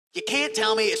You can't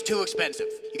tell me it's too expensive.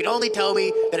 You can only tell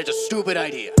me that it's a stupid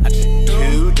idea.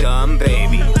 Two dumb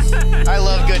babies. I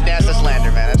love good NASA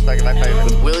slander, man. That's fucking my favorite.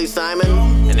 With Willie Simon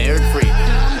and Eric Friedman.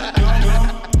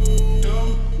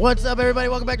 What's up, everybody?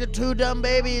 Welcome back to Two Dumb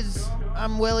Babies.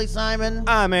 I'm Willie Simon.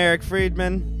 I'm Eric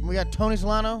Friedman. We got Tony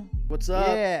Solano. What's up?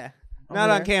 Yeah. Over Not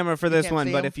on there. camera for You this can't one,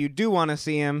 see but him? if you do want to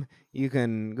see him, you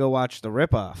can go watch the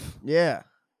ripoff. Yeah.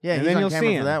 Yeah, And he's then on you'll camera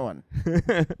see for him. that one.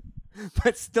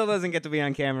 But still doesn't get to be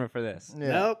on camera for this. Yeah.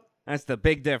 Nope. That's the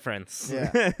big difference.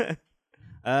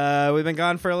 Yeah. We've been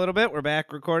gone for a little bit. We're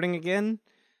back recording again.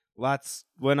 Lots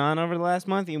went on over the last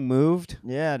month. You moved.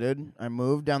 Yeah, dude. I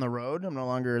moved down the road. I'm no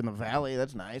longer in the valley.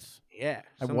 That's nice. Yeah.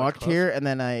 I so much walked closer. here, and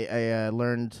then I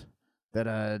learned that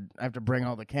I have to bring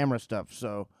all the camera stuff,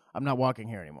 so I'm not walking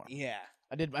here anymore. Yeah.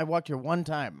 I walked here one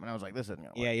time, and I was like, this isn't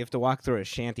going to work. Yeah, you have to walk through a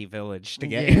shanty village to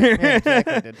get Yeah, here. yeah,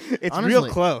 exactly, dude. It's Honestly. real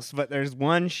close, but there's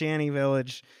one shanty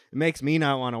village. It makes me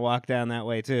not want to walk down that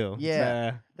way too. It's,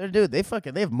 Yeah.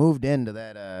 They've moved into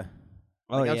that,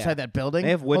 outside that building.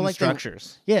 They have wooden Well,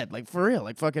 structures. Yeah, like for real,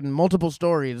 like fucking multiple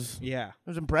stories. Yeah. It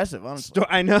was impressive, honestly.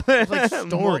 I know. like stories.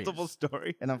 Multiple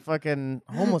stories. And I'm fucking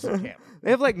homeless in camp. They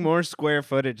have like more square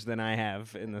footage than I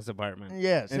have in this apartment.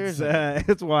 Yeah, seriously.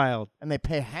 It's wild. And they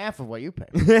pay half of what you pay.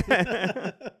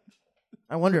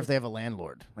 I wonder if they have a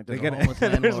landlord. Like there's, They a got- homeless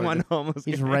landlord. there's one homeless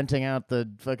He's guy. renting out the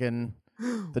fucking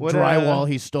What, drywall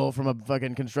he stole from a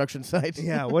fucking construction site.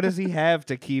 Yeah, what does he have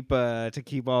to keep all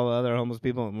the other homeless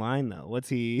people in line though? What's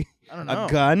he? I don't know. A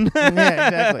gun?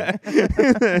 Yeah,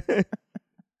 exactly.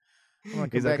 I'm gonna come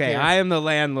He's back okay. here. I am the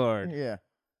landlord. Yeah.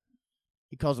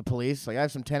 He calls the police. Like, I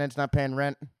have some tenants not paying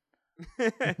rent.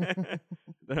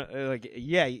 Like,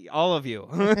 yeah, all of you.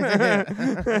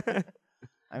 I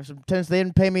have some tenants. They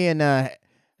didn't pay me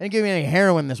they didn't give me any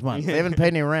heroin this month. They haven't paid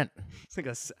any rent. It's like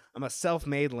I'm a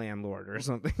self-made landlord or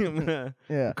something. I'm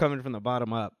Yeah. coming from the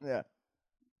bottom up. Yeah.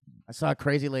 I saw a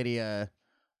crazy lady when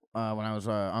I was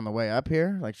on the way up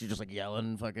here. Like, she's just like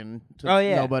yelling fucking to Oh,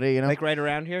 yeah. nobody, you know? Like right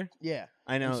around here. Yeah.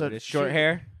 I know. So It's short she-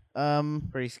 hair, Um,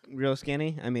 pretty real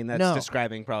skinny. I mean, that's No.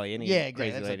 describing probably any yeah,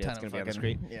 crazy that's lady a that's ton going of to be on the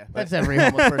fucking, street. Yeah, But- that's every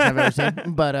homeless person I've ever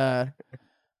seen. But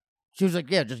she was like,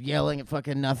 yeah, just yelling at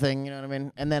fucking nothing, you know what I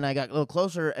mean? And then I got a little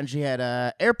closer, and she had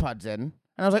AirPods in, and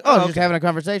I was like, oh, Oh, just okay. having a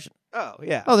conversation. Oh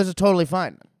yeah. Oh, this is totally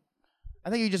fine. I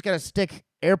think you just got to stick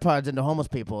AirPods into homeless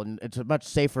people, and it's a much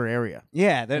safer area.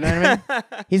 Yeah. You know what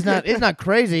I mean? He's not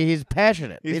crazy. He's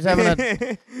passionate. He's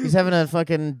having a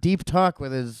fucking deep talk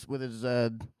with his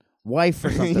wife or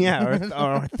something. yeah, or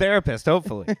a therapist,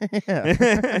 hopefully.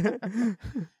 Yeah.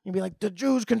 You'd be like, the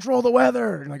Jews control the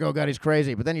weather. And you're like, oh, God, he's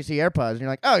crazy. But then you see AirPods, and you're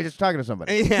like, oh, he's just talking to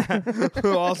somebody. yeah.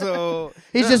 Who also?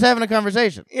 He's just having a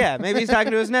conversation. Yeah, maybe he's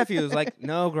talking to his nephew. He's like,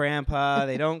 "No, Grandpa,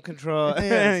 they don't control."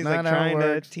 Yeah, it's he's like not how it trying to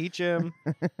works. teach him.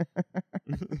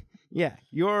 Yeah,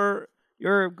 your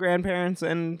grandparents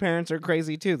and parents are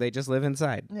crazy too. They just live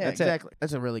inside. Yeah, That's exactly.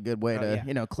 That's a really good way Oh, to,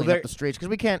 yeah. clean Well, up the streets. Because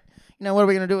we can't, what are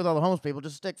we going to do with all the homeless people?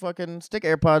 Just stick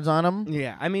AirPods on them. It.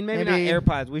 Yeah, I mean maybe Maybe- not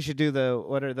AirPods. We should do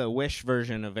the Wish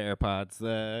version of AirPods,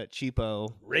 the cheapo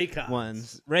Raycons.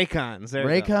 ones, Raycons. There you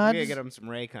go. We Raycons? gotta get them some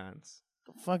Raycons.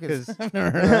 Fuck is, 'Cause- I've never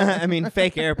heard of that. I mean,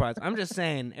 fake AirPods. I'm just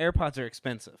saying, AirPods are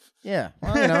expensive. Yeah,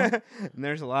 well, And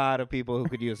there's a lot of people who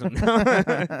could use them.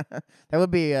 that would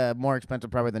be more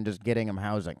expensive probably than just getting them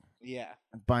housing. Yeah.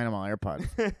 Buying them all AirPods.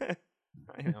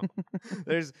 I know.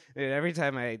 Every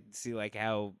time I see like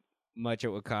how much it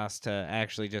would cost to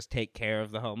actually just take care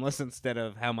of the homeless instead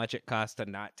of how much it costs to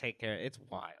not take care. It's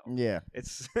wild. Yeah.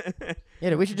 It's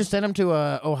Yeah, we should just send them to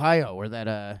Ohio where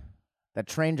that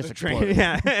train just the exploded. train.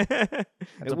 Yeah, a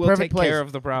it will perfect take care place.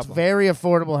 of the It's problem. very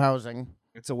affordable housing.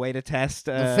 It's a way to test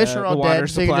The fish are all the water dead,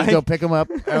 so you supply. can just go pick them up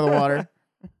out of the water.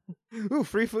 Ooh,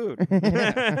 free food.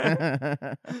 Yeah,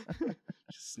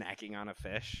 Just snacking on a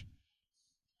fish.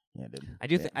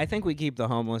 dude. I think we keep the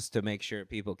homeless to make sure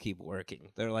people keep working.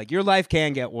 They're like, your life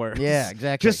can get worse. Yeah,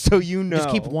 exactly. Just so you know. Just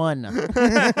keep one.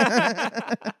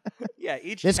 Yeah,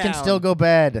 each This town, can still go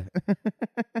bad.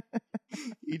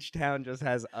 Each town just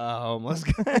has a homeless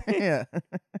guy. Yeah.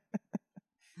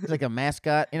 It's like a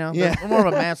mascot, Yeah. They're more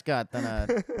of a mascot than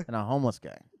a homeless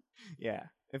guy. Yeah.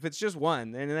 If it's just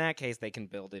one, then in that case they can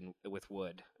build in with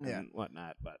wood Yeah. and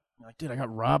whatnot. But You're like, dude, I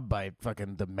got robbed by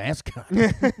fucking the mascot.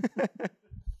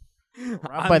 I'm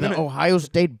Robbed by the gonna- Ohio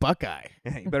State Buckeye.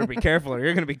 Yeah, you better be careful, or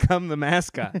you're gonna become the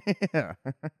mascot. Yeah.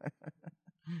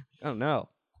 Oh no.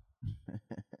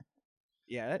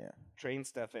 Yeah, that Yeah. train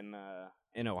stuff in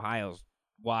Ohio's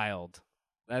wild.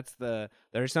 There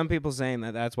are some people saying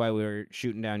that that's why we were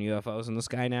shooting down UFOs in the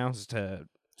sky now, is to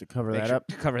To cover make that sure- up.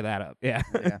 To cover that up. Yeah.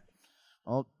 Yeah.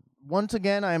 Well, once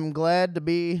again, I'm glad to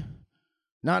be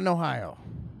not in Ohio.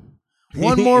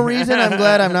 One more reason I'm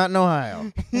glad I'm not in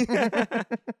Ohio.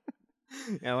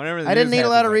 Yeah, whenever the I didn't news need a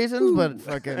lot of happens, reasons, but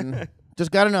fucking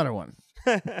just got another one.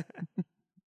 yeah,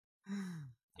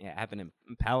 it happened in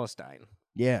Palestine.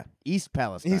 Yeah, East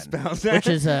Palestine. East Palestine. Which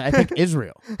is, I think,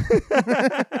 Israel.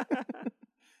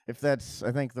 If that's,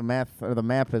 I think the math or the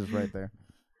map is right there.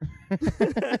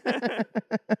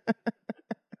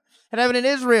 It happened in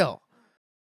Israel.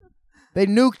 They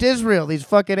nuked Israel. These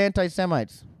fucking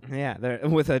anti-Semites. Yeah, they're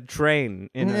with a train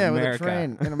in America. With a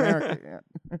train in America.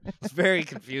 Yeah. It's very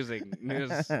confusing news.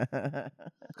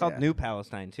 It's called Yeah. New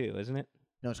Palestine too, isn't it?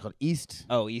 No, it's called East.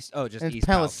 Oh, East. Oh, just And it's East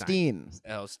Palestine.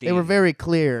 Oh, They were very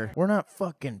clear. We're not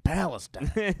fucking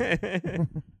Palestine.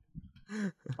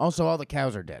 Also, all the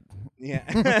cows are dead. Yeah.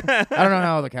 I don't know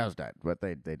how all the cows died, but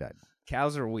they died.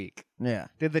 Cows are weak. Yeah,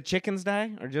 Did the chickens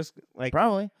die, or just like?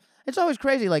 probably. It's always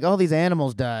crazy. Like all these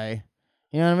animals die.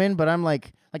 You know what I mean? But I'm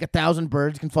like 1,000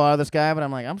 birds can fall out of the sky, but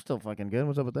I'm like, I'm still fucking good.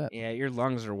 What's up with that? Yeah, your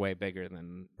lungs are way bigger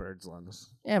than birds' lungs.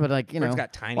 Yeah, but like Birds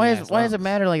got tiny. why ass does it lungs.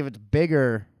 matter? Like if it's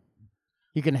bigger,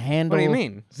 you can handle. What do you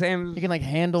mean? Same. You can like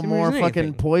handle Same more reason fucking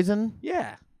anything. poison.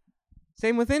 Yeah.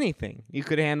 Same with anything. You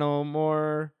could handle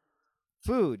more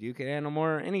food. You could handle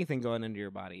more anything going into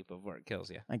your body before it kills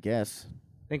you. I guess.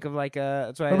 Think of like a.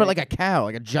 That's why. What about like a cow,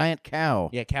 like a giant cow?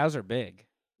 Yeah, cows are big.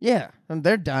 Yeah, and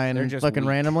they're dying They're just fucking weak.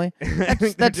 randomly. I think they're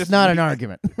That's just not an weak.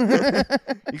 argument. It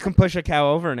You can push a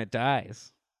cow over and it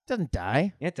dies. doesn't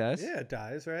die. Yeah, it does. Yeah, it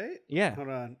dies, right? Yeah. Hold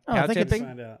on. Oh, I Cow think Let's tipping?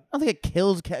 find out. I don't think it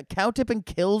kills cow tipping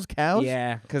kills cows.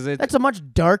 Yeah, because it's That's a much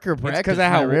darker practice. because of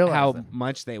than I realized how that.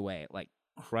 much they weigh. It like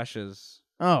crushes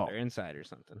Oh, their inside or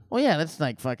something. well, yeah, that's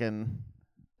like fucking.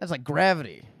 That's like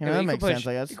gravity. You know, Yeah, that you makes could push, sense,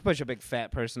 I guess. You can push a big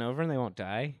fat person over and they won't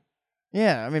die.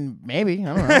 Yeah, I mean, maybe.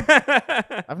 I don't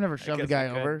know. I've never shoved a guess guy I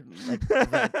could. over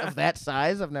like, of that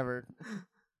size. I've never.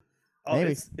 Oh,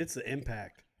 Maybe. it's the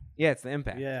impact. Yeah, it's the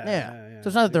impact. Yeah. Yeah. So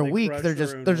it's not that they're They weak. crush They're their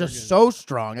just own they're just organs. so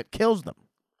strong it kills them.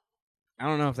 I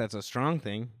don't know if that's a strong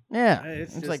thing. Yeah, Hey,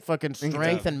 it's it's just- like fucking think it's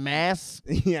strength a- and mass.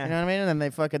 Yeah, You know what I mean? And then they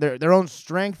fucking their own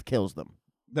strength kills them.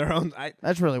 their own.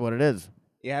 That's really what it is.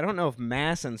 Yeah, I don't know if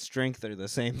mass and strength are the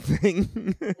same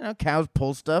thing. You know, cows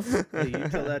pull stuff. Hey, you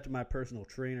tell that to my personal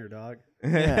trainer, dog.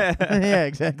 Yeah, yeah,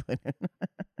 exactly.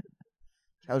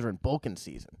 Cows are in bulking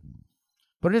season,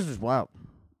 but it is just wild.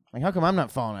 Like, how come I'm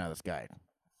not falling out of the sky?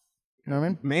 You know what I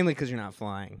mean? Mainly because you're not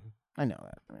flying. I know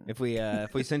that. I mean,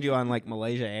 If we send you on like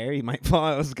Malaysia Air, you might fall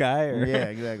out of the sky, or yeah,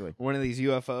 exactly. one of these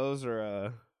UFOs,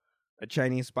 or a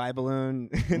Chinese spy balloon.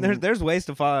 there's ways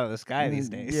to fall out of the sky these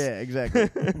days. Yeah, exactly.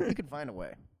 You can find a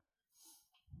way.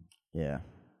 Yeah,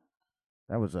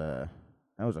 that was a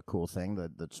cool thing.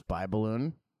 The spy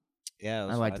balloon. Yeah, it I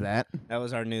was liked fun. that. That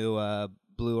was our new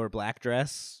blue or black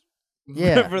dress.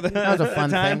 Yeah, for the, that was a fun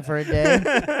time. thing for a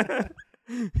day.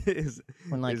 is,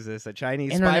 When, like, is this a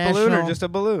Chinese spy balloon or international- just a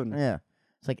balloon? Yeah,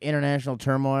 it's like international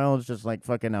turmoil. It's just like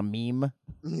fucking a meme.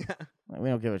 Yeah. Like, we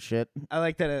don't give a shit. I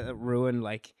like that it ruined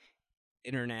like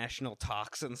international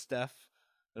talks and stuff.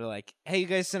 They're like, "Hey, you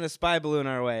guys sent a spy balloon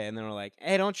our way," and then we're like,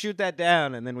 "Hey, don't shoot that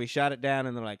down." And then we shot it down,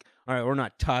 and they're like, "All right, we're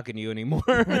not talking to you anymore."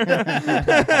 Like,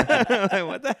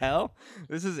 what the hell?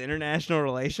 This is international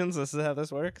relations. This is how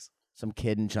this works. Some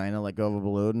kid in China let go of a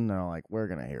balloon, and they're like, "We're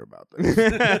gonna hear about this.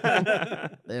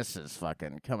 This is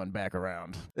fucking coming back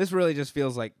around." This really just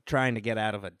feels like trying to get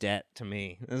out of a debt to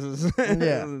me. This is, this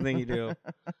Yeah. is the thing you do.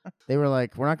 They were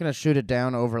like, "We're not gonna shoot it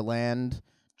down over land,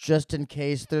 just in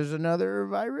case there's another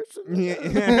virus." in the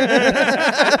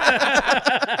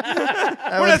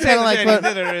We're not was saying kinda like there's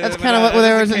what- any- That's kind of what they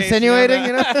just were in case, insinuating,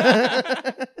 you know.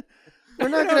 that. We're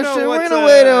not don't gonna know shoot. We're what's, gonna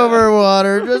wait over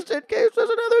water just in case there's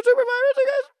another super virus. You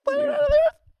guys put it out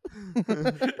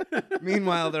of there.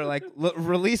 Meanwhile, they're like,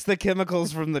 release the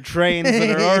chemicals from the trains that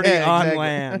are already Yeah, on exactly.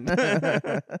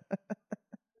 land.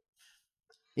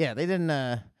 Yeah, they didn't.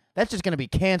 That's just gonna be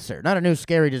cancer, not a new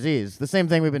scary disease. The same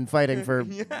thing we've been fighting for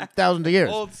Yeah. thousands of years.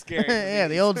 Old scary. Yeah,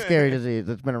 the disease. old scary disease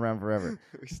that's been around forever.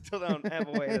 We still don't have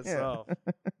a way to Yeah. solve.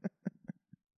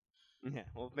 Yeah,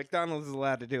 well, if McDonald's is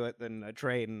allowed to do it, then a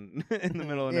train in the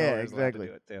middle of Yeah, nowhere is allowed exactly.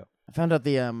 to do it too. I found out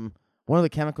the one of the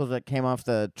chemicals that came off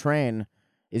the train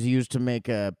is used to make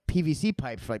PVC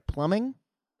pipes for like plumbing,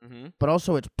 Mm-hmm. but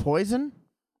also it's poison.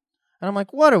 And I'm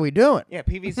like, what are we doing? Yeah,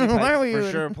 PVC Why pipes are we for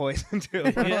even- sure poison too.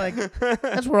 I'm like,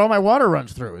 that's where all my water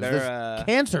runs through. Is There, this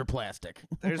cancer plastic?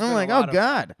 there's I'm been a like, lot oh of-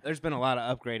 god, There's been a lot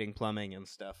of upgrading plumbing and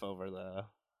stuff over the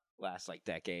last like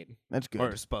decade, that's or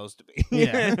good. supposed to be.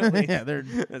 Yeah, At least- yeah.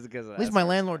 That's because of At least my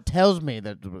landlord tells me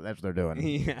that that's what they're doing.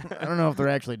 Yeah. I don't know if they're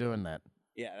actually doing that.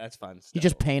 Yeah, that's fun. You Still.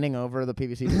 just painting over the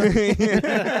PVC.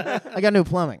 I got new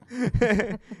plumbing.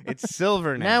 It's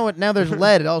silver now. Now there's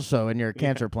lead also in your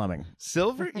cancer plumbing.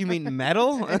 Silver? You mean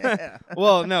metal?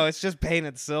 Well, no, it's just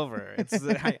painted silver.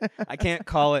 I can't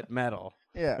call it metal.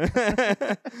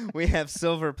 Yeah. We have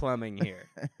silver plumbing here,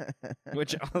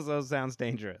 which also sounds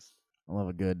dangerous. I love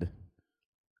a good,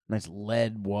 nice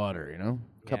lead water, you know?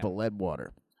 Cup Yeah. of lead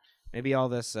water. Maybe all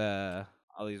these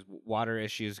water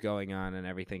issues going on and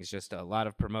everything's just a lot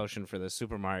of promotion for the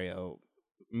Super Mario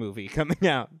movie coming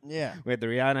out. Yeah. We had the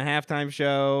Rihanna halftime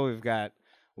show.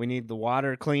 We need the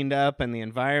water cleaned up and the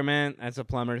environment. That's a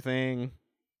plumber thing.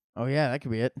 Oh, yeah, that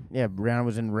could be it. Yeah, Brianna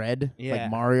was in red, Yeah.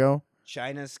 like Mario.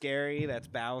 China's scary. That's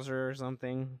Bowser or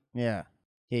something. Yeah.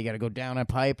 Yeah, you got to go down a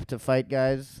pipe to fight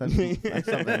guys. That's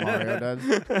something Mario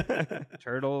does.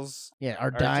 Turtles Yeah, are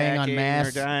dying en attacking, masse.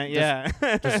 are dying, yeah.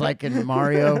 Just like in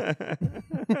Mario.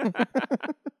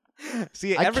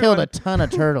 See, I killed a ton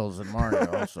of turtles in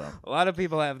Mario also. A lot of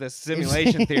people have this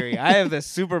simulation theory. I have this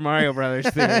Super Mario Brothers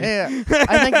theory. Yeah.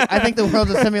 I think the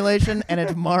world's a simulation and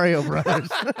it's Mario Brothers.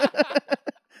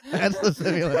 That's the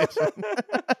simulation.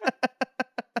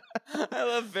 I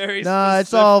love very No,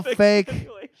 it's all specific fake.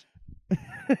 simulation.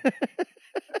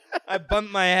 I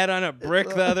bumped my head on a brick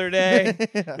the other day.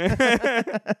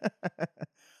 The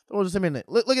world's a simulation.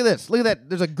 Look at this. Look at that.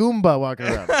 There's a Goomba walking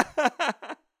around.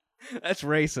 That's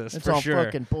racist It's for all sure.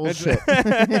 fucking bullshit.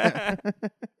 I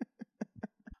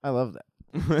love that.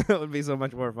 That would be so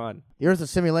much more fun. The Earth's a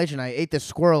simulation. I ate this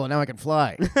squirrel and now I can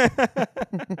fly.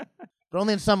 But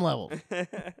only in some levels.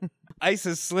 Ice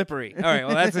is slippery. All right,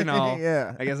 well, that's in all.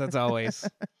 Yeah. I guess that's always.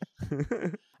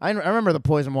 I remember the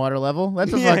poison water level.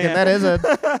 That's a Yeah, fucking. yeah. That is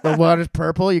the water's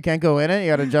purple. You can't go in it.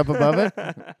 You got to jump above it.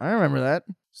 I remember that.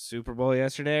 Super Bowl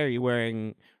yesterday. Are you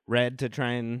wearing red to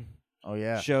try and Oh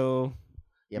yeah. show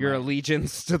Yeah, your my-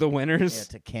 allegiance to the Yeah, winners?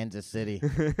 to Kansas City.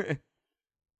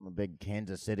 I'm a big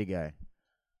Kansas City guy.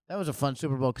 That was a fun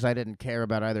Super Bowl because I didn't care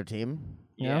about either team.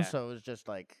 You know, Yeah. so it was just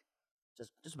like,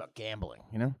 just about gambling.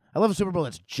 You know, I love a Super Bowl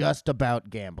that's just about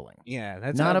gambling. Yeah,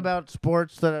 that's Not how- about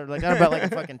sports that are like not about like a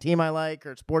fucking team I like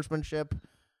or sportsmanship.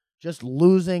 Just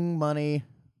losing money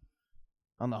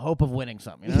on the hope of winning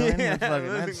something. You know what I mean? Yeah, That's, fucking-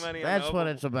 losing that's, money on the that's hope what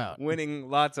of it's about. winning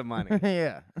lots of money.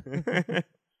 Yeah.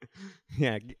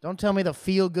 Yeah, Don't tell me the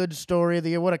feel good story of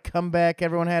the year. What a comeback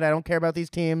everyone had. I don't care about these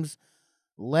teams.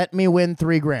 Let me win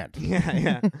 $3,000.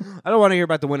 yeah. I don't want to hear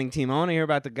about the winning team. I want to hear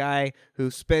about the guy who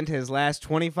spent his last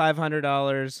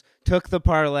 $2,500, took the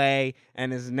parlay,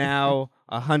 and is now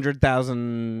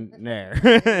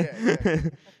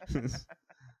 $100,000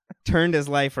 Turned his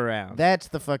life around. That's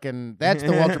the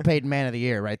Walter Payton man of the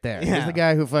year right there. He's Yeah. the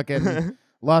guy who fucking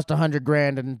lost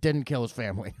 $100,000 and didn't kill his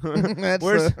family. That's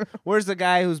Where's the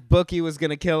guy whose bookie was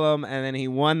gonna kill him, and then he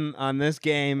won on this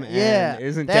game and yeah,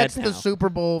 isn't that's dead the now? Super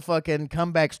Bowl fucking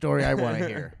comeback story I want to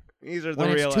hear. These are the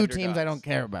When real it's two teams I underdogs. don't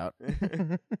care about.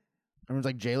 Everyone's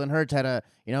like, Jalen Hurts had a,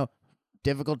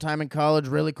 difficult time in college.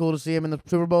 Really cool to see him in the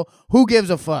Super Bowl. Who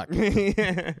gives a fuck?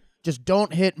 Yeah. Just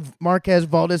don't hit Marquez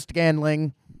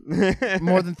Valdes-Scantling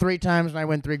more than 3 times and I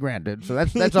win $3,000, dude. So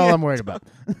that's all I'm worried about.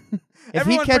 If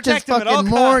Everyone he catches protect him at all fucking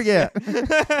more,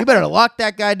 costs. yeah, you better lock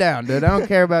that guy down, dude. I don't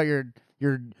care about your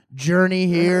journey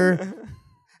here.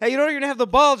 Hey, you know you're gonna have the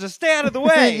ball. Just stay out of the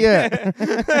way. Yeah.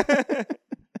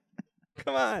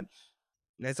 Come on.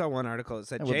 I saw one article that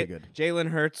said That would be good. Jalen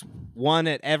Hurts won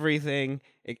everything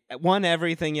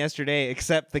yesterday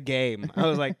except the game. I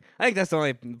was like, I think that's the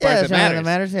only part Yeah, that that's all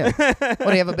matters. that matters. Yeah. What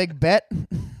do you have a big bet?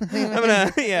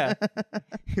 Yeah.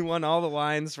 He won all the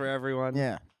lines for everyone.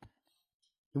 Yeah.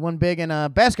 He won big in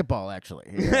basketball, actually.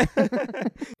 Yeah.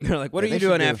 They're like, what Yeah, are they you should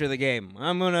doing do- after the game?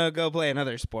 I'm gonna go play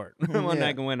another sport. One Yeah.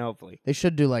 I can win, hopefully. They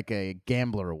should do like a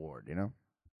gambler award,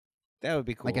 That would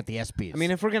be cool. like at the ESPYs. I mean,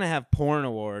 if we're gonna have porn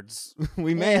awards,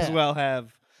 we may as Yeah. well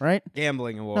have right?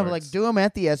 gambling awards. No, but like do them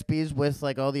at the ESPYs with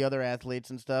like all the other athletes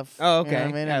and stuff. Oh, You know okay. what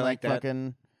I mean? Yeah, I And like that.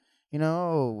 fucking,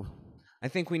 I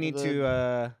think we need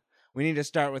the- to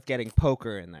start with getting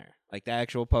poker in there, like the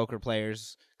actual poker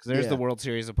players, because there's the Yeah. World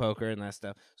Series of Poker and that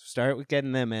stuff. So start with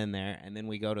getting them in there, and then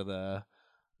we go to the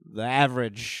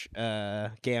average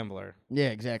gambler. yeah,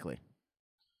 exactly.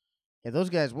 Yeah, those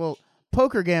guys. Well,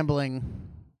 poker gambling.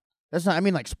 That's not. I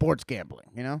mean, like sports gambling.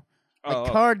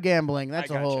 Like card gambling. That's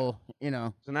a gotcha. whole.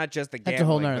 So not just the gambling, That's a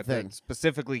whole nother but the thing.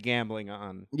 specifically gambling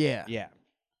on. Yeah. Yeah.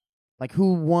 Like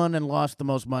who won and lost the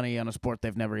most money on a sport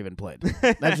they've never even played.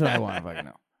 That's what I want to fucking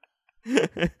know.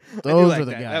 I do Those like are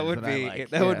the that. guys That would that I be like,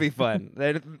 that would yeah. be fun.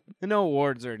 No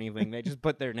awards or anything. They just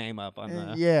put their name up on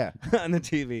the Yeah. on the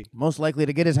TV. Most likely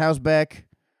to get his house back.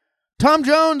 Tom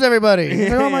Jones, everybody.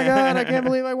 Oh my God, I can't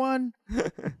believe I won.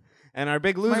 And our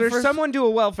big loser, first- someone do a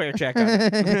welfare check on him.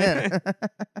 Yeah.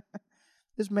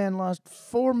 This man lost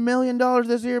 $4 million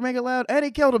this year. Make it loud. And he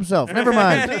killed himself. Never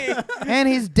mind. And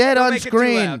he's dead on Make it too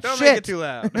screen. loud. Don't Shit. make it too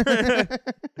loud.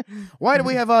 Why do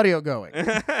we have audio going?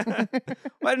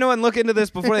 Why did no one look into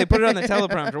this before they put it on the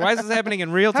teleprompter? Why is this happening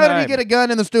in real time? How did he get a gun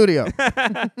in the studio?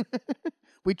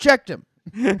 We checked him.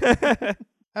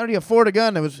 How did he afford a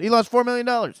gun? He lost $4 million.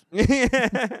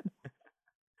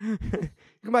 You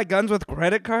can buy guns with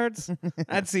credit cards?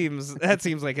 That seems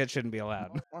like it shouldn't be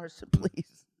allowed. Marcia,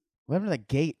 please. What happened to that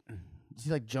gate? Does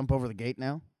he like jump over the gate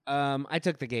now? I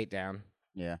took the gate down.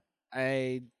 Yeah.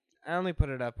 I only put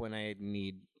it up when I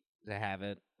need to have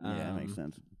it. Yeah, that makes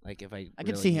sense. Like if I I really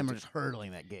could see need him to. just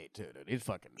hurdling that gate too, dude. He's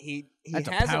fucking. He That's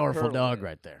a has powerful hurdled dog it.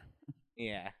 right there.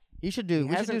 Yeah. He should do. He We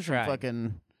should hasn't do some tried.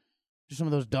 fucking. Do some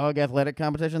of those dog athletic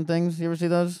competition things. You ever see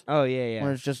those? Oh yeah.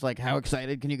 Where it's just like, how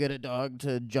excited can you get a dog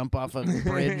to jump off a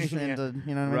bridge Yeah. into,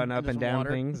 you know, what I mean? Run up into and some down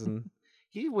water? things, and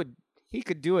he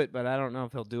could do it, but I don't know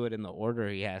if he'll do it in the order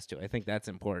he has to. I think that's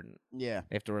important. Yeah.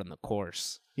 They have to run the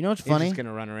course. You know what's He's funny? just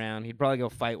gonna run around. He'd probably go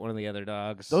fight one of the other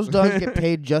dogs. Those dogs get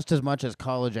paid just as much as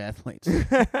college athletes.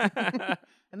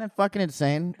 Isn't that fucking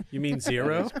insane? You mean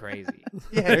zero? That's crazy.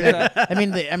 Yeah. I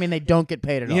mean, they don't get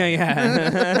paid at all.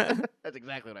 Yeah. That's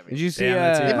exactly what I mean. Did you see? Damn,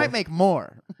 that's They Yeah. might make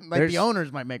more. Like There's- the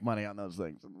owners might make money on those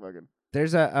things. Fucking.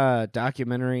 There's a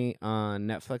documentary on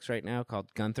Netflix right now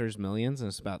called Gunther's Millions, and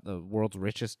it's about the world's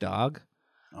richest dog.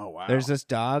 Oh wow. There's this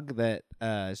dog that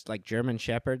is like German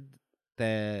Shepherd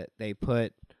that they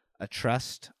put a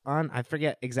trust on. I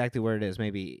forget exactly where it is,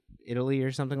 maybe Italy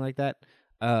or something like that.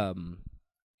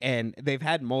 And they've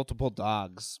had multiple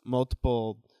dogs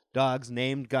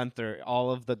named Gunther.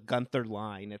 All of the Gunther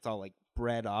line, it's all like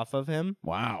bred off of him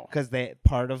Wow. because they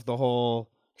part of the whole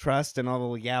trust and all the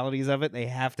legalities of it. They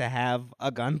have to have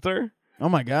a Gunther, Oh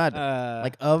my god.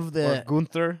 like of or the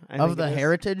Gunther I of think the it is.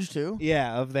 heritage too.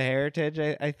 Yeah, of the heritage.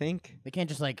 I think They can't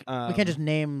just like we Um, can't just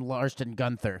name Larston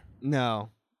Gunther.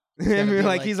 no. gotta I be mean,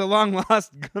 like- he's a long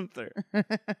lost Gunther.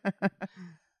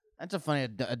 That's a funny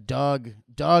a dog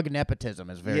nepotism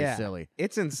is very Yeah. silly.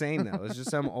 It's insane though. It's just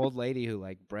some old lady who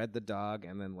like bred the dog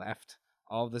and then left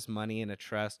all this money in a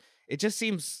trust. It just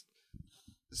seems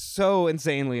so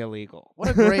insanely illegal. What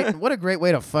a great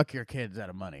way to fuck your kids out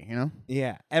of money, you know?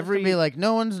 Yeah, To every be like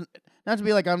not to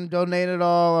be like I'm donating it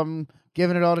all, I'm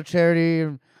giving it all to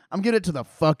charity. I'm giving it to the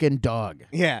fucking dog.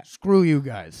 yeah. Screw you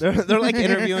guys. They're like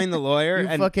interviewing the lawyer You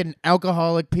and fucking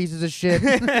alcoholic pieces of shit.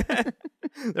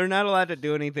 they're not allowed to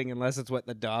do anything unless it's what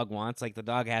the dog wants. Like the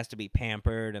dog has to be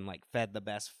pampered and like fed the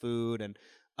best food and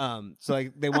so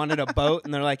like they wanted a boat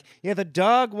and they're like, yeah, the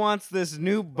dog wants this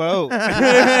new boat.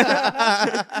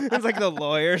 It's like the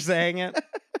lawyer saying it.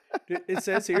 It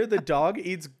says here the dog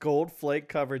eats gold flake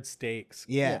covered steaks.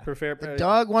 Yeah. Prefer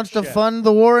Dog wants to Shit. fund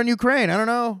the war in Ukraine. I don't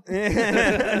know.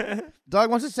 Dog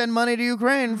wants to send money to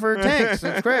Ukraine for tanks.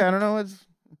 That's great. I don't know.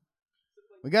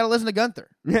 We got to listen to Gunther.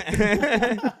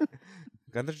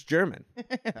 Gunther's German.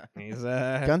 He's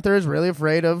Gunther is really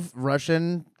afraid of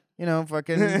Russian,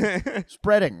 fucking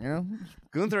spreading,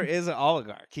 Gunther is an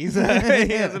oligarch. He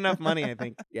has enough money, I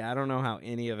think. Yeah, I don't know how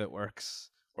any of it works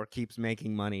or keeps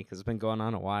making money because it's been going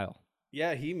on a while.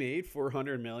 Yeah, he made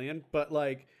 $400 million, but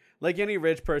like any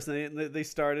rich person, they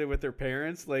started with their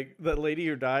parents. Like the lady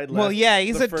who died. Well, left yeah,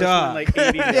 he's the a first dog. One, like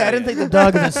 80 Yeah, I didn't think the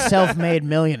dog is a self-made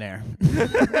millionaire.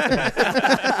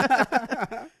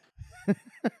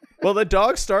 Well, the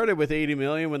dog started with 80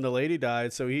 million when the lady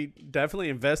died, so he definitely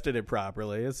invested it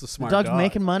properly. It's a The smart dog's dog.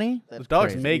 making money? The That's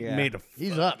dog's crazy. made a He's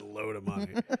fucking up. load of money.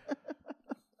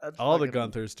 All the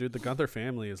Gunthers, dude. The Gunther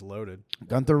family is loaded.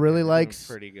 Gunther really likes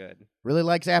Pretty good.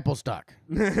 apple stock.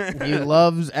 He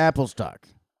loves apple stock.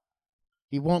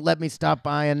 He won't let me stop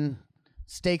buying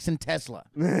steaks and Tesla.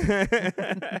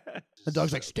 The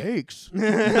dog's like, steaks? Hell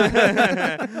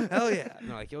yeah.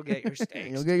 No, like, you'll get your steaks.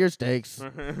 You'll get your steaks.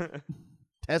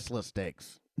 Tesla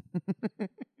steaks.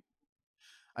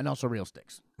 And also real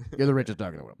steaks. You're the richest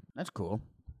dog in the world. That's cool.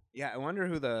 Yeah, I wonder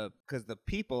because the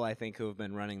people I think who have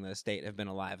been running the estate have been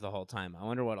alive the whole time. I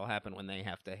wonder what'll happen when they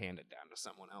have to hand it down to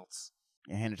someone else.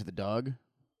 You hand it to the dog.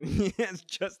 Yeah, it's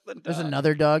just the dog. There's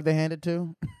another dog they hand it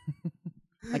to.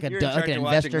 Like You're in charge an of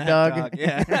watching investor that dog.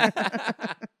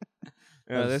 Yeah.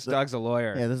 Yeah, this the- dog's a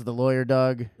lawyer. Yeah, this is the lawyer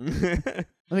dog. Let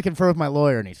me confer with my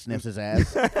lawyer, and he sniffs his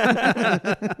ass.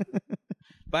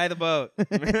 Buy the boat.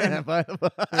 Buy the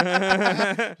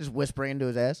boat. Just whispering into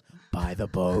his ass. Buy the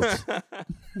boat.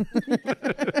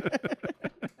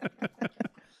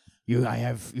 You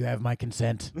have my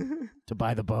consent to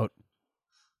buy the boat.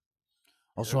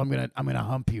 Also, I'm gonna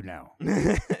hump you now.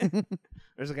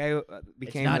 There's a guy who It's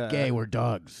became not gay. We're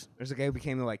dogs. There's a guy who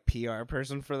became the like PR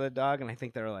person for the dog, and I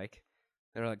think they're like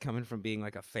coming from being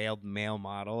like a failed male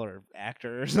model or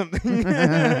actor or something.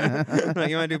 Like,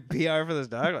 you want to do PR for this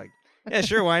dog? Like, yeah,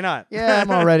 sure, why not? Yeah,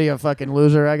 I'm already a fucking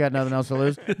loser. I got nothing else to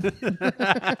lose.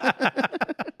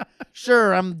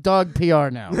 Sure, I'm dog PR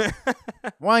now.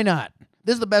 Why not?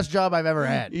 This is the best job I've ever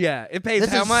had. Yeah, it pays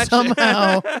This how is much?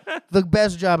 somehow the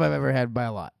best job I've ever had by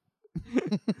a lot.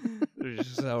 They're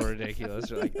just so ridiculous.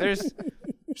 They're like, there's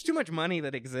too much money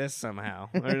that exists somehow.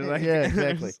 Or like, Yeah,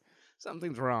 exactly.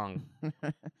 Something's wrong.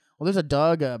 Well, there's a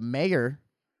dog mayor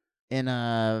in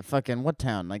fucking what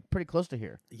town? Like pretty close to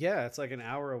here. Yeah, it's like an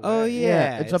hour away. Oh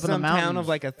yeah, it's up in the some town mountains. of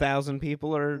like 1,000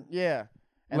 people, or Yeah.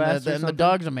 And, Less or and the something?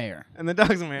 dog's a mayor. and the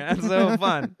dog's a mayor. That's so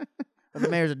fun. But the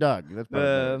mayor's a dog. That's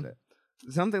probably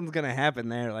Something's gonna happen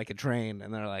there, like a train,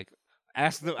 and they're like,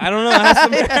 ask the I don't know, ask the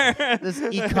mayor. this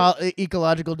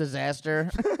ecological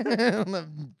disaster.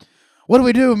 What do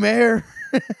we do, mayor?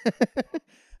 And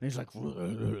he's like,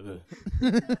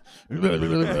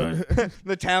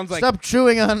 The town's like, stop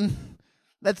chewing on.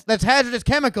 That's hazardous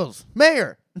chemicals,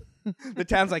 mayor. the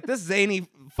town's like, this zany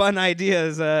fun idea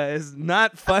is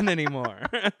not fun anymore.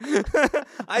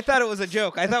 I thought it was a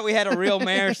joke. I thought we had a real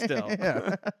mayor still.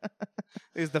 Yeah.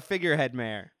 He's the figurehead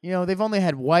mayor. You know, they've only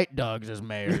had white dogs as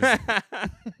mayors.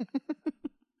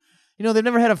 You know, they've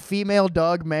never had a female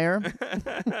dog mayor.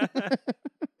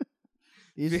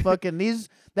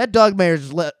 That dog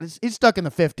mayor's he's stuck in the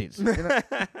 50s. You know?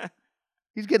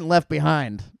 He's getting left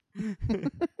behind.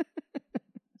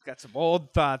 Got some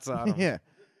old thoughts on him. Yeah.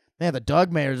 Yeah, the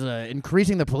dog mayor's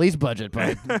increasing the police budget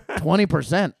by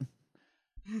 20%.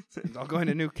 I'll go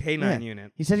into new canine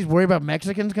unit. He said he's worried about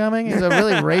Mexicans coming. He's a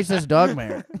really racist dog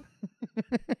mayor.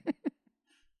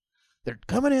 They're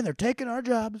coming in. They're taking our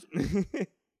jobs.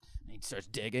 He starts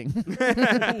digging.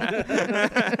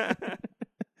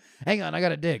 Hang on, I got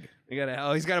to dig.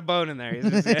 He's got a bone in there. He's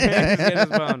just getting his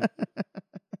bone. Are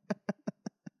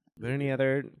there any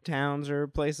other towns or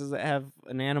places that have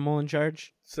an animal in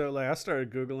charge? So like I started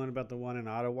Googling about the one in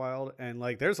Otterwild, and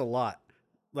like there's a lot.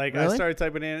 Like Really? I started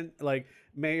typing in like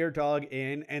mayor dog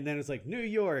in, and then it's like New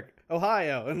York,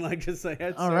 Ohio, and like just like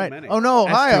had All so right. many. Oh, no,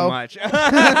 That's Ohio. too much.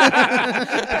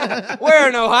 Where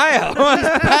in Ohio?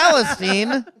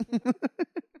 Palestine.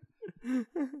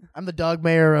 I'm the dog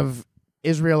mayor of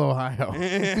Israel, Ohio.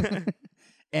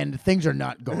 And things are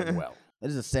not going well. It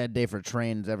is a sad day for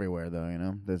trains everywhere, though, you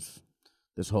know? This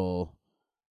whole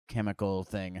chemical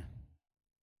thing.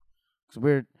 'Cause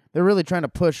they're really trying to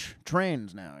push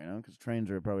trains now, you know? Because trains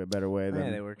are probably a better way Yeah,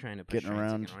 than they were trying to push getting trains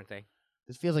around. again, weren't they?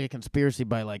 This feels like a conspiracy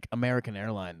by, like, American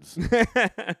Airlines.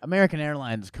 American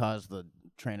Airlines caused the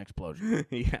train explosion.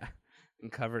 Yeah,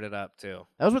 and covered it up too.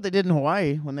 That was what they did in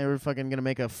Hawaii when they were fucking going to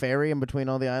make a ferry in between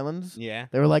all the islands. Yeah.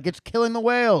 They were like, it's killing the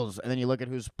whales. And then you look at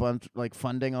who's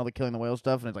funding all the killing the whale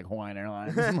stuff, and it's like Hawaiian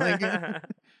Airlines. Like,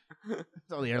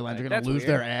 all the airlines are going That's to lose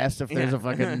their weird. ass if there's Yeah. a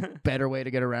fucking better way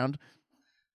to get around.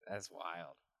 That's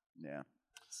wild. Yeah.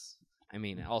 I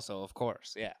mean, also, of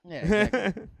course, yeah. Yeah,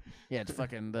 exactly. Yeah, it's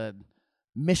fucking the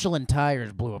Michelin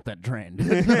tires blew up that train.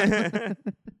 I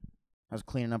was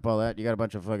cleaning up all that. You got a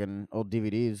bunch of fucking old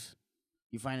DVDs.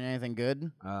 You finding anything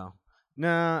good? Oh.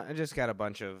 No, I just got a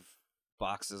bunch of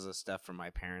boxes of stuff from my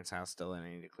parents' house still that I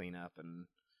need to clean up and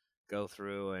go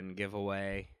through and give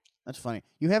away. That's funny.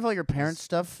 You have all your parents'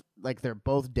 stuff, like they're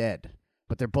both dead,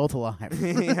 but they're both alive.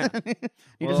 Yeah.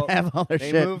 You Well, just have all their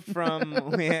They shit. moved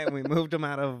from we moved them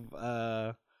out of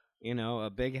a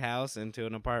big house into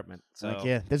an apartment. So Like,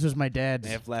 yeah, this was my dad's.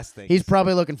 they have less things. He's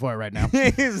probably looking for it right now.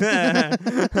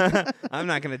 I'm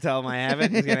not going to tell him I have it.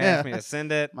 He's going to ask me to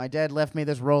send it. My dad left me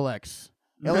this Rolex.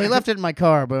 Well, he left it in my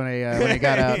car when he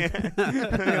got out. He left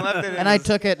it in And I his-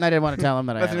 took it, and I didn't want to tell him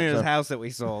that I left had it in it. his So. house that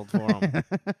we sold for him.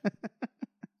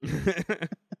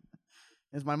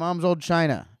 It's my mom's old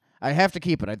china. I have to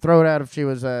keep it. I'd throw it out if she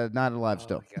was not alive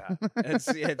still. Oh my God.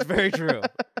 It's very true.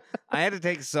 I had to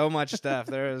take so much stuff.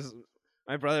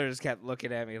 My brother just kept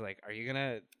looking at me like, "Are you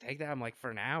gonna take that?" I'm like,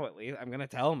 "For now, at least, I'm gonna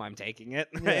tell them I'm taking it."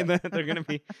 Yeah. And they're gonna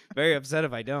be very upset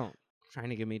if I don't. Trying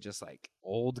to give me just like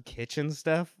old kitchen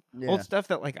stuff, Yeah. old stuff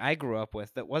that like I grew up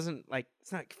with that wasn't like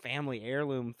it's not like family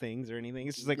heirloom things or anything.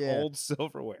 It's just like Yeah. old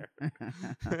silverware.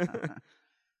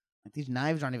 Like, these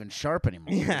knives aren't even sharp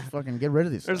anymore. Yeah. Just fucking get rid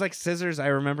of these. There's stuff. like scissors I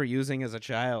remember using as a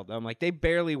child. I'm like, they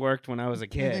barely worked when I was a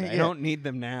kid. I Yeah. don't need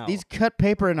them now. These cut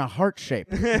paper in a heart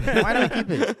shape. Why do I keep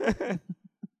these?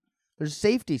 There's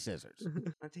safety scissors.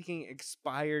 I'm taking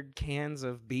expired cans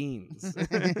of beans.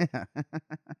 I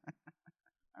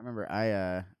remember I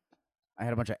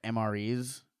had a bunch of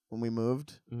MREs when we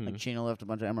moved. Like Mhm. Chino left a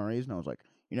bunch of MREs, and I was like,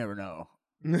 you never know.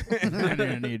 You're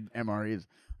gonna need MREs.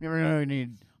 You're gonna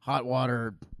need hot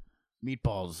water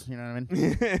meatballs. You know what I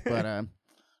mean? But so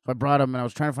I brought them, and I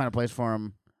was trying to find a place for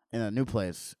them in a new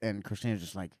place, and Christina's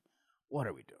just like, "What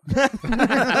are we doing?"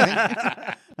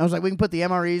 I was like, "We can put the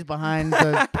MREs behind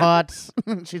the pots."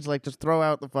 She's like, "Just throw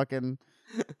out the fucking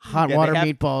hot water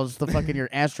meatballs, the fucking your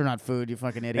astronaut food, you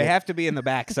fucking idiot." They have to be in the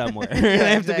back somewhere. They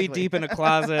have to be deep in a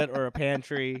closet or a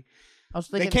pantry. I was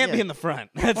thinking, They can't be in the front.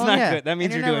 That's not good. That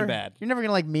means And you're doing bad. You're never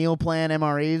gonna like meal plan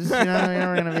MREs. You know, you're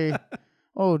never gonna be.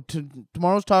 Oh,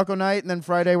 tomorrow's taco night, and then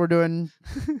Friday we're doing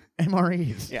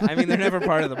MREs. Yeah, I mean they're never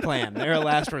part of the plan. They're a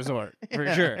last resort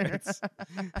for sure.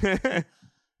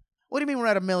 What do you mean we're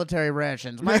out of military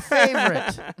rations? My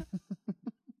favorite.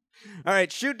 All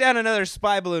right, shoot down another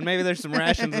spy balloon. Maybe there's some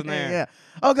rations in there. Yeah.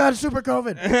 Oh God, super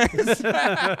COVID.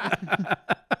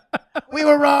 We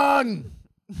were wrong.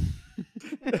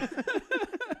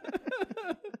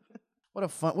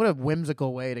 What a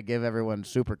whimsical way to give everyone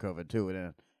super COVID too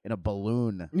in a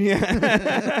balloon.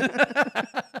 Yeah.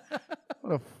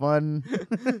 What a fun.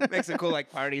 Makes a cool like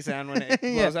party sound when it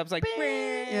blows up. It's like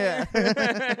Yeah.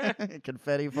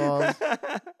 Confetti falls.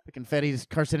 The confetti's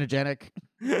carcinogenic.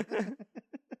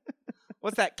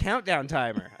 What's that countdown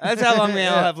timer? That's how long we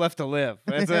all have left to live.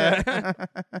 That's I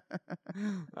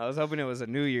was hoping it was a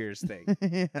New Year's thing.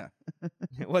 Yeah.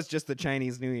 It was just the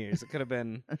Chinese New Year's. It could have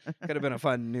been a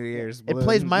fun New Year's. It balloon.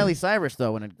 plays Miley Cyrus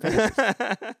though when it finishes.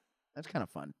 That's kind of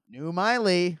fun. New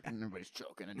Miley. And everybody's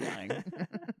choking and dying.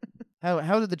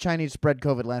 How did the Chinese spread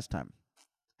COVID last time?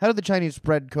 How did the Chinese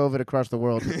spread COVID across the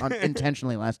world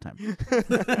intentionally last time?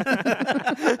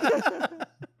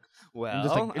 Well,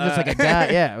 just like a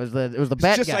guy. Yeah, it was the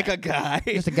bat just guy. like a guy.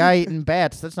 Just a guy eating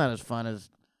bats. That's not as fun as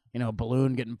a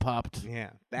balloon getting popped.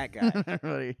 Yeah, that guy.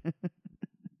 Everybody.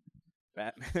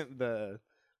 The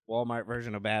Walmart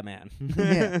version of Batman.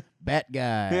 Yeah, bat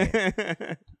guy.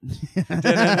 That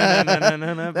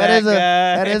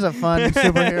That is a fun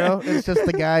superhero. It's just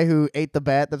the guy who ate the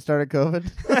bat that started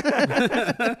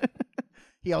COVID.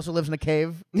 He also lives in a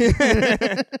cave.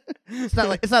 It's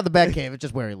not the bat cave. It's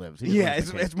just where he lives. He just Yeah, lives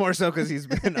in a it's more so because he's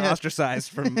been ostracized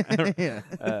from cave.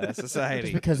 Just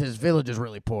society. because his village is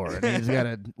really poor and he's got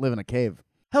to live in a cave.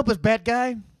 Help us, bat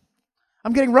guy.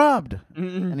 I'm getting robbed.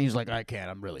 And he's like, I can't.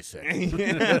 I'm really sick.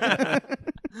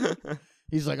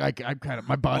 He's like, I'm kind of,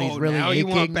 my body's really now aching.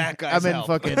 you want bat guy's I'm in help.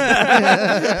 fucking.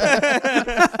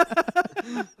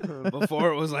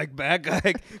 Before it was like bad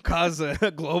guy caused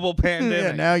a global pandemic.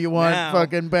 Yeah, now you want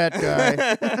fucking bat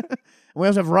guy. We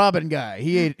also have Robin guy.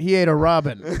 He ate a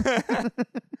robin.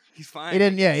 He's fine. He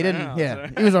didn't. Yeah, he I didn't. don't know, Yeah,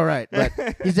 sorry. he was all right, but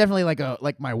he's definitely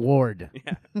like my ward.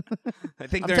 Yeah. I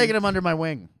think I'm they're taking him under my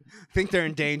wing. think they're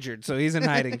endangered, so he's in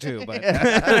hiding too. But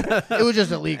It was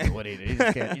just illegal what he did. You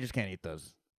just can't eat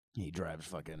those. He drives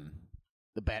fucking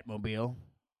the Batmobile.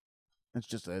 It's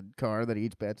just a car that he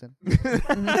eats bats in.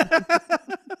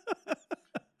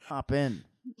 Hop in.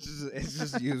 it's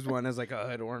just used one as like a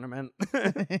hood ornament.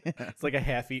 It's like a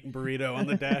half-eaten burrito on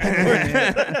the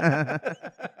dashboard.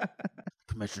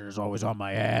 Commissioner's always on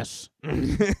my ass.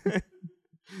 The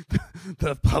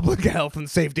Public Health and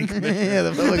Safety Commission. Yeah,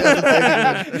 the public health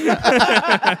and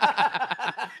safety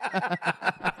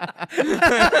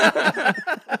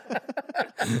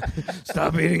commission.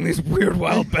 Stop eating these weird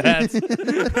wild bats.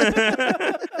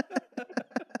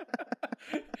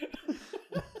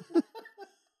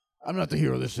 I'm not the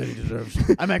hero this city deserves.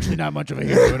 I'm actually not much of a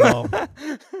hero at all.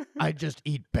 I just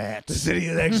eat bats. The city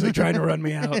is actually trying to run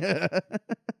me out.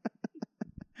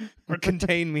 Or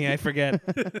contain me, I forget.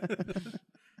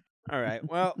 All right.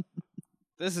 Well,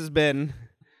 this has been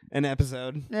an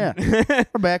episode. Yeah. We're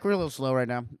back. We're a little slow right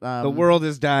now. The world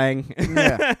is dying.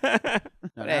 Yeah.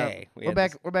 But hey, we're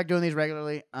back. We're back doing these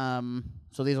regularly.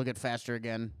 So these will get faster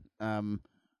again.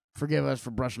 Forgive us for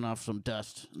brushing off some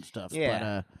dust and stuff. Yeah.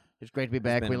 But it's great to be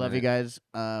back. been We a love you minute.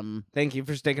 guys. Thank you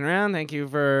for sticking around. Thank you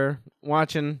for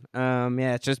watching.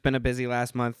 Yeah, it's just been a busy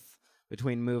last month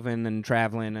between moving and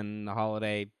traveling and the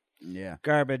holiday Yeah.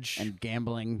 garbage. And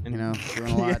gambling. And-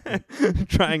 Doing a lot.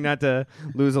 Trying not to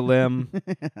lose a limb.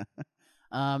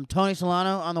 Tony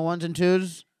Solano on the ones and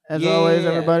twos. As always,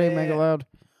 everybody, make it Yeah.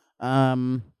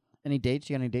 loud. Any dates?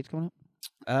 You got any dates coming up?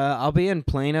 I'll be in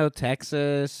Plano,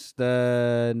 Texas,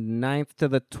 the 9th to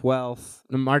the 12th,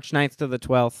 March 9th to the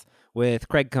 12th with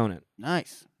Craig Conant.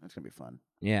 Nice. That's gonna be fun.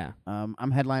 Yeah. I'm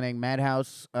headlining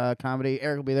Madhouse Comedy.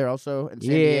 Eric will be there also in San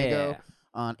Diego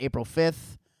on April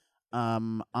 5th.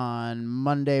 On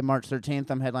Monday, March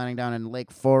 13th, I'm headlining down in Lake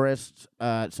Forest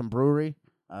at some brewery.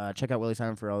 Check out Willie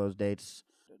Simon for all those dates.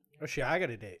 Oh shit, I got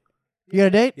a date. You got a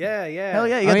date? Yeah, yeah. Hell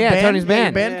yeah! You Oh, got yeah, the band? Tony's You got your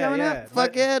band. band Yeah, coming yeah. up?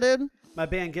 Fuck yeah, dude! My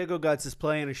band Giggle Guts is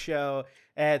playing a show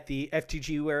at the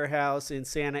FTG Warehouse in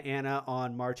Santa Ana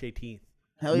on March 18th.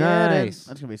 Hell yeah, dude. Nice.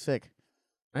 That's gonna be sick.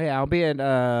 Oh, yeah, I'll be at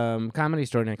Comedy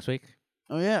Store next week.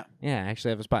 Oh yeah, Yeah, I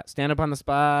actually have a spot. Stand up on the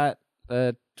spot.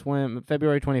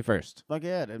 February 21st. fuck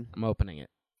yeah, dude. I'm opening it.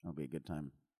 That'll be a good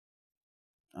time.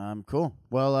 Cool.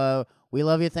 Well, we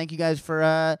love you. Thank you guys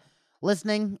for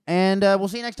listening, and we'll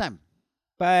see you next time.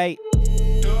 Bye.